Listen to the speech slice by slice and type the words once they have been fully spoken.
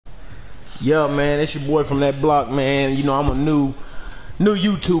Yeah, man, it's your boy from that block, man. You know, I'm a new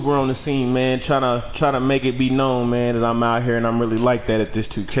YouTuber on the scene, man. Trying to make it be known, man, that I'm out here and I'm really like that at this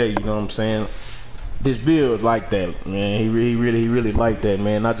 2K. You know what I'm saying? This build like that, man. He really like that,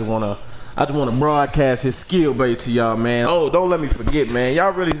 man. I just wanna broadcast his skill base to y'all, man. Oh, don't let me forget, man.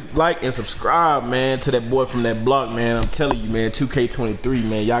 Y'all really like and subscribe, man, to that boy from that block, man. I'm telling you, man, 2K23,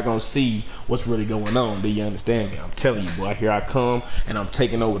 man. Y'all gonna see what's really going on. Do you understand me? I'm telling you, boy. Here I come, and I'm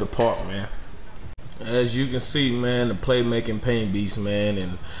taking over the park, man. As you can see, man, the playmaking paint beast, man.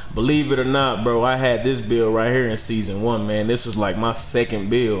 And believe it or not, bro, I had this build right here in season 1, man. This was like my second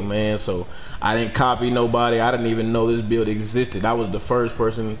build, man. So I didn't copy nobody. I didn't even know this build existed. I was the first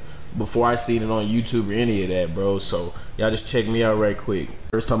person before I seen it on YouTube or any of that, bro. So y'all just check me out right quick.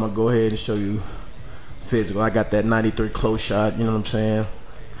 First time I go ahead and show you physical. I got that 93 close shot, you know what I'm saying?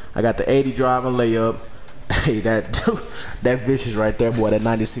 I got the 80 drive and layup. Hey, that vicious right there, boy. That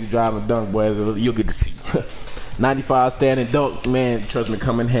 96 drive and dunk, boy. You'll get to see. 95 standing dunk, man. Trust me,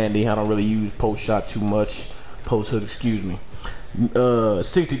 come in handy. I don't really use post shot too much. Post hook, excuse me.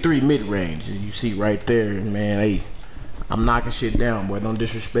 63 mid range, as you see right there, man. Hey, I'm knocking shit down, boy. Don't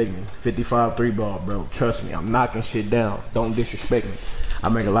disrespect me. 55 3-ball, bro. Trust me, I'm knocking shit down. Don't disrespect me. I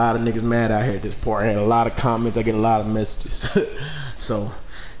make a lot of niggas mad out here at this part. I had a lot of comments. I get a lot of messages. So,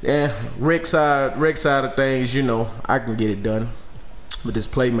 yeah, Rick side of things, you know, I can get it done. But this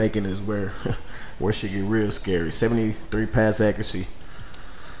playmaking is where shit get real scary. 73 pass accuracy,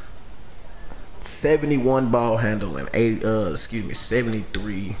 71 ball handle, and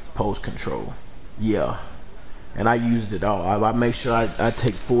 73 post control. Yeah. And I used it all. I make sure I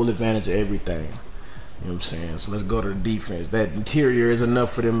take full advantage of everything. You know what I'm saying? So let's go to the defense. That interior is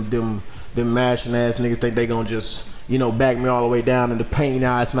enough for them mashing ass niggas think they gonna just, you know, back me all the way down in the paint.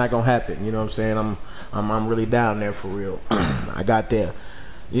 Now it's not gonna happen. You know what I'm saying? I'm really down there for real. I got that,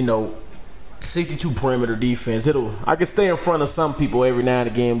 you know, 62 perimeter defense. I can stay in front of some people every now and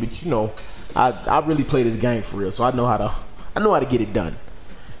again, but you know, I really play this game for real, so I know how to get it done.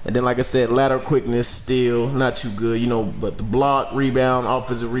 And then, like I said, lateral quickness still not too good, you know, but the block, rebound,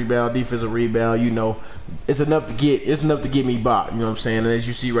 offensive rebound, defensive rebound, you know, it's enough to get me by, you know what I'm saying? And as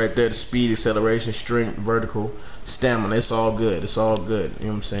you see right there, the speed, acceleration, strength, vertical, stamina, it's all good. It's all good, you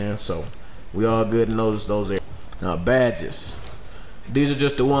know what I'm saying? So we all good in those areas. Now, badges. These are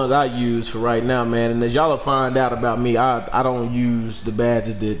just the ones I use for right now, man. And as y'all will find out about me, I don't use the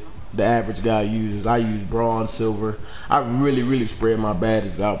badges that the average guy uses. I use bronze, silver. I really spread my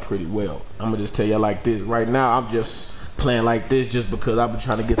badges out pretty well. I'm gonna just tell you like this. Right now, I'm just playing like this just because I've been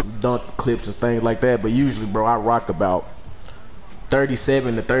trying to get some dunk clips and things like that. But usually, bro, I rock about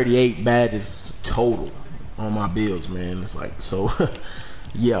 37 to 38 badges total on my builds, man. It's like, so,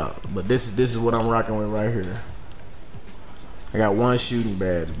 yeah. But this is what I'm rocking with right here. I got one shooting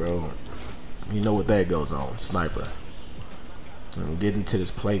badge, bro. You know what that goes on, sniper. I'm getting to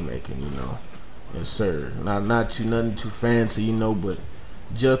this playmaking, you know. Yes, sir. Nothing too fancy, you know, but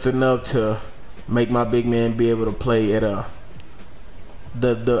just enough to make my big man be able to play at a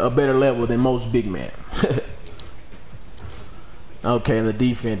better level than most big men. Okay, and the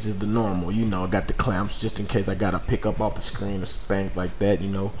defense is the normal, you know. I got the clamps just in case I gotta pick up off the screen and things like that, you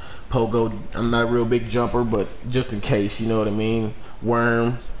know. Pogo, I'm not a real big jumper, but just in case, you know what I mean.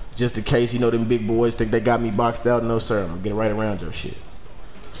 Worm, just in case, you know, them big boys think they got me boxed out. No, sir, I'm gonna get right around your shit.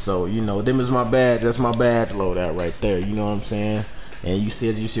 So, you know, them is my badge. That's my badge loadout right there. You know what I'm saying? And you see,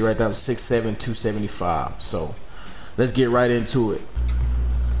 as you see right there, I'm 6'7", 275. So, let's get right into it.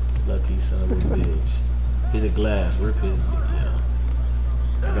 Lucky son of a bitch. He's a glass. Rip his. Yeah.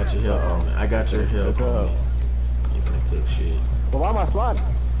 I got your help on me. I got your help on me. You gonna cook shit. Well, why am I sliding?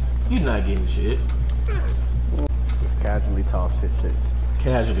 You not getting shit. Casually toss shit.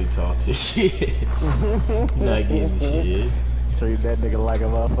 Casually toss this shit. You not getting shit. Treat that nigga like a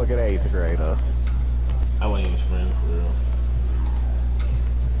motherfucking 8th grader. I wasn't even spraying for real.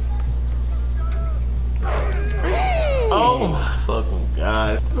 Oh my fucking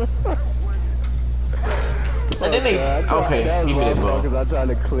god. And then they, okay, give me that ball. I'm trying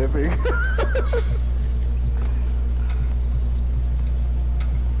to clip it.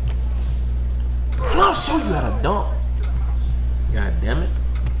 I'll show you how to dunk. God damn it.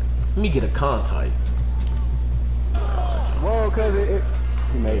 Let me get a contact. Whoa, cuz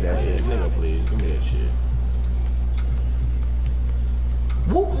he made that shit. Nigga, please, give me that shit.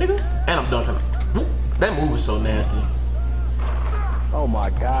 Whoop, nigga. And I'm dunking. Whoop. That move is so nasty. Oh my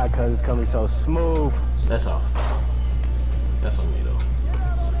god, cuz it's coming so smooth. That's off. That's on me though.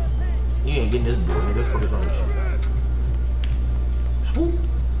 You ain't getting this build, nigga. What the fuck is wrong with you? Swoop.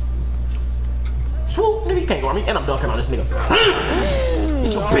 Swoop, nigga, you can't go on me. And I'm dunking on this nigga.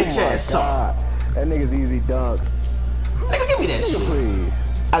 Get your bitch ass up. That nigga's easy dunk. Nigga, give me that shit. Please.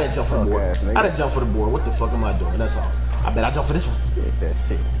 I didn't jump for the board. I didn't jump for the board. What the fuck am I doing? That's all. I bet I jump for this one. Get that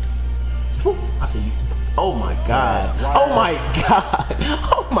shit. Swoop. I see you. Oh my god. Oh my god.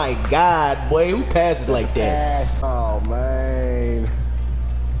 Oh my god, boy. Who passes like that? Oh man.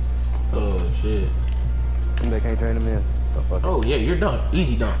 Oh shit. They can't turn him in. Oh yeah, you're done.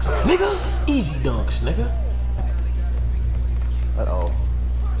 Easy dunks. Nigga. Easy dunks, nigga. Uh-oh.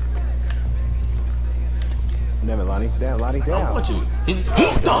 Damn it, Lonnie. Damn, Lonnie, down. I want you. He's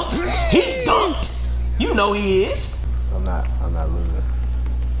dunked. He's dunked. You know he is. I'm not losing.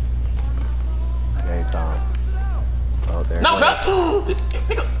 Game time. Oh, there. No, nigga.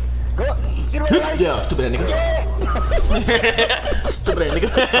 Go up. Get away. Yeah, stupid ass nigga. Stupid ass nigga.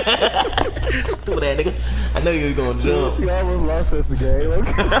 Stupid ass nigga. I know you was gonna jump. You almost lost us the game.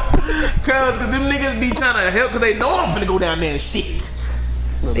 Cause them niggas be trying to help cause they know I'm finna go down there and shit.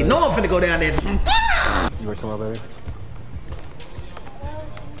 They know I'm finna go down there. You work tomorrow, baby?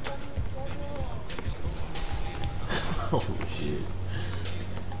 Oh shit.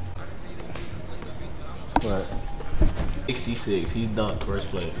 What? 66. He's dunked first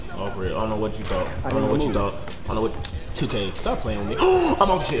play. Off red. I don't know what you thought. I don't know what you thought. I don't know what. 2K. Stop playing with me. I'm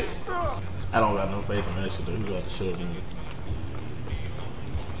off shit. I don't got no faith in that shit though. You got to show it to me.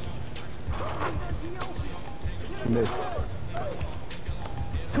 Missed.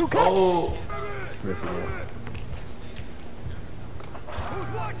 2K. Oh. Missed again.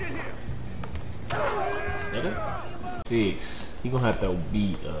 Nigga. 6. He gonna have to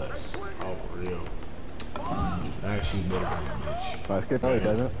beat us. Oh, for real. Actually, better than that bitch. Basket? No, he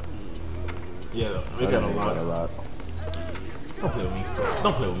doesn't. Yeah, they got a lot. Don't play with me.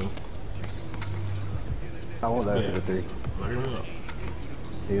 Don't play with me. I won't let him hit a 3. Lock him up.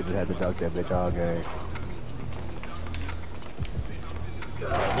 He just had to dunk that bitch all game.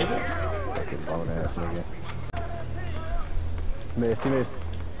 Nigga. Fucking bone ass nigga. Missed, he missed.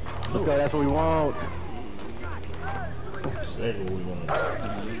 Let's go, that's what we want. Exactly what we want.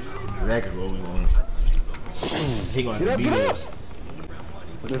 Exactly what we want. He gonna have to beat us.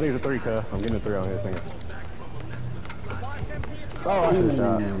 This thing's a 3, cuz. I'm getting a 3 on his finger. Oh, I should've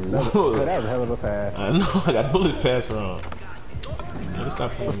shot. That was a hell of a pass. I know, I got bullet pass around. Nigga,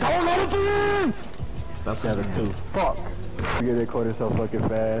 stop playing with me. Stop playing with me. Fuck. You get that quarter so fucking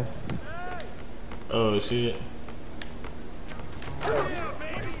fast. Oh shit.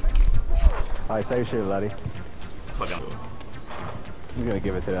 Alright, same shit, laddie. Fuck out. You're gonna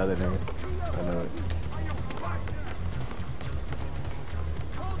give it to the other nigga. I know it.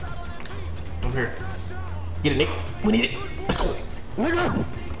 I'm here. Get it, Nick. We need it. Let's go. Nigga!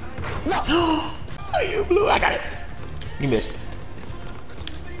 No! Oh, you blew. I got it. You missed.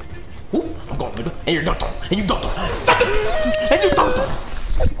 Whoop. I'm going, nigga. And you're dunked on. And you dunked on. Suck it. And you dunked on.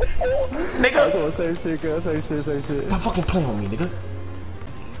 Nigga. Same shit, girl. Same shit. Stop fucking playing with me, nigga.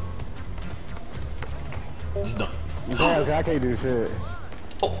 He's done. Yeah, I can't do shit.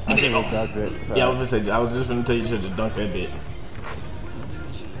 Oh, I can't even dunk it. So. Yeah, I was just gonna tell you to just dunk that bit.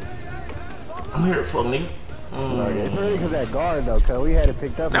 I'm here for nigga. It's really because that guard though, cause we had it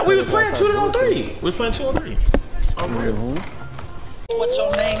picked up. Now we was playing 2-on-3. We was playing 2-on-3. I'm real. What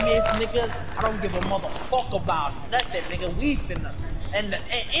your name is, nigga? I don't give a motherfucker about nothing, nigga. We finna. And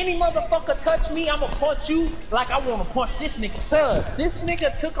any motherfucker touch me, I'ma punch you like I wanna punch this nigga. Cuz this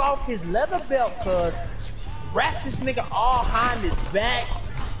nigga took off his leather belt, cuz wrapped this nigga all behind his back.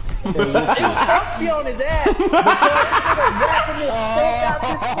 They was fuck me on his ass because this nigga wrapping his fuck out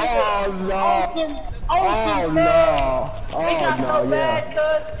this nigga. Awesome, it got so bad,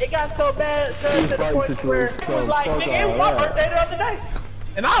 cuz. It got so bad, cuz, to the point where it was like, nigga, it was my birthday the other day.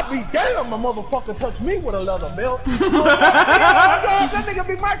 And I'd be damn a motherfucker touch me with a leather belt. That nigga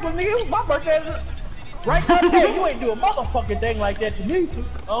be Michael, nigga. It was my birthday. Right there, you ain't do a motherfucking thing like that to me.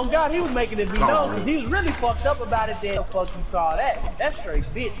 Oh God, he was making it be known because he was really fucked up about it. Then the fuck you saw that? That's straight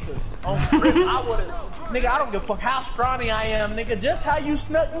bitch. Cause on the I would've, nigga. I don't give a fuck how scrawny I am, nigga. Just how you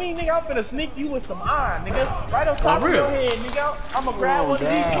snuck me, nigga. I'm finna sneak you with some iron, nigga. Right on top of your head, nigga. I'ma grab one of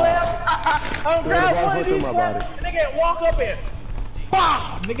these slabs. I'ma grab one of these slabs, nigga, and walk up and,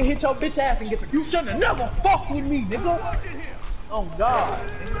 bah, nigga, hit your bitch ass and get the. You shouldn't have never fucked with me, nigga. Oh God,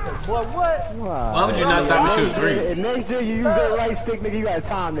 boy, what? Why would you not stop and shoot a 3? And next year you use that right stick, nigga, you gotta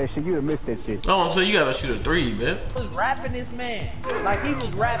time that shit. You would miss that shit. Oh, so you gotta shoot a 3, man. He was rapping this man. Like he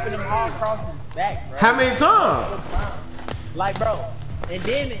was rapping him all across his back, bro. How many times? Like, bro. And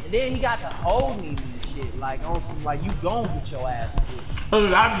then he got to hold me and shit. Like on some, like you gon' get your ass. Bro.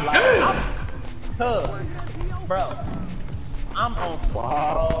 I'm on.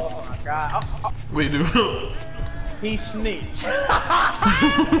 Oh my God. What you do? He snitched. He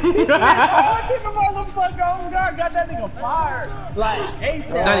snitched hard in the motherfucker. Oh God, got that nigga fired. Like, ASAP.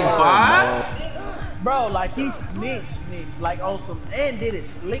 Got him fired? Bro, like he snitched, like on some, and did it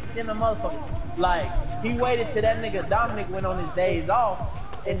slicked in the motherfucker. Like, he waited till that nigga Dominic went on his days off,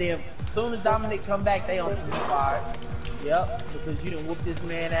 and then as soon as Dominic come back, they on some fired. Yep, because you done whooped this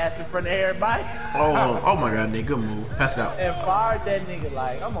man ass in front of everybody. Oh my God, nigga, good move. Pass it out. And fired that nigga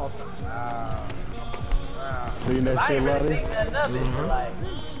like, I'm on some, See that I shit, ain't really buddy? think nothing of it, like,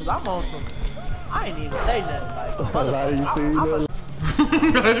 cause I'm on some, I ain't even say nothing, like,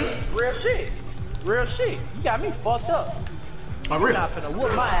 real shit. Real shit. You got me fucked up. Oh, You're real? not finna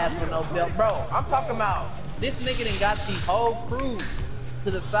whoop my ass for no belt, bro. I'm talking about this nigga done got the whole crew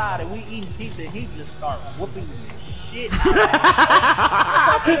to the side and we eating pizza and he just start whooping the shit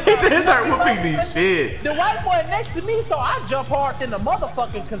out of me. He said start whooping these shit. The white boy next to me, so I jump hard in the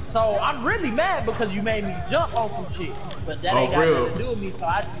motherfucking console. I'm really mad because you made me jump on some shit. But that ain't got nothing to do with me, so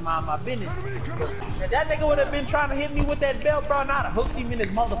I just mind my business. If that nigga would have been trying to hit me with that belt, bro, and I'd have hooked him in his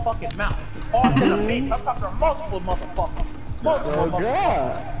motherfucking mouth. Hard to the bitch. I'm talking to multiple motherfuckers. Multiple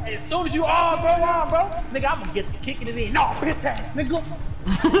motherfuckers. And as soon as you all go on, bro, nigga, I'm gonna get to kicking it in. No, bitch ass, nigga.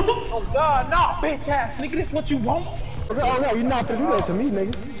 Oh God, no, bitch ass, nigga, this what you want? Oh no, you not finna do that to me,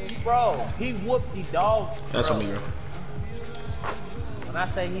 nigga. Bro, he whooped the dogs. That's bro. on me, bro. When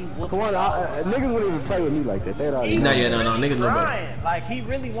I say he whooped Come on, niggas wouldn't even play with me like that. They'd already No, niggas know better. crying. Like, he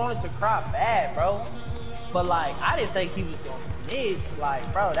really wanted to cry bad, bro. But, like, I didn't think he was gonna snitch.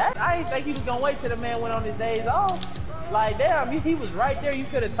 Like, bro, I didn't think he was gonna wait till the man went on his days off. Like, damn, he was right there. You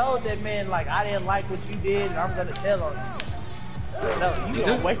could have told that man, like, I didn't like what you did, and I'm gonna tell on you. No, you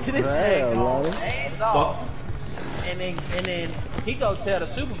gonna wait till this man go on his days off. And then he go tell the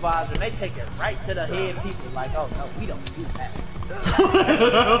supervisor, and they take it right to the head people. Like, oh no, we don't do that.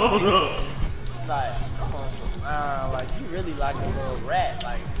 Like, come on, like you really like a little rat.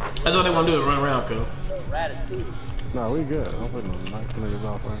 Like, That's all they want to do is run around, cuz. Ratatouille. No, we good. I'm putting those nice niggas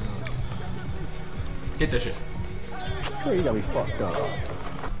off right now. Get that shit. Hey, you got me fucked up.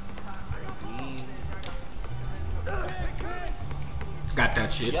 Got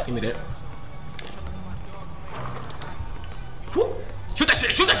that shit. Yep. Give me that. Whew. Shoot that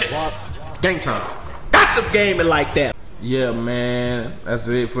shit. Shoot that shit. Game time. Got the gaming like that. Yeah, man. That's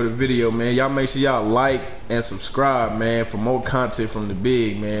it for the video, man. Y'all make sure y'all like and subscribe, man, for more content from the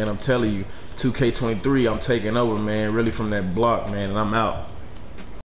big, man. I'm telling you, 2K23, I'm taking over, man. Really from that block, man, and I'm out.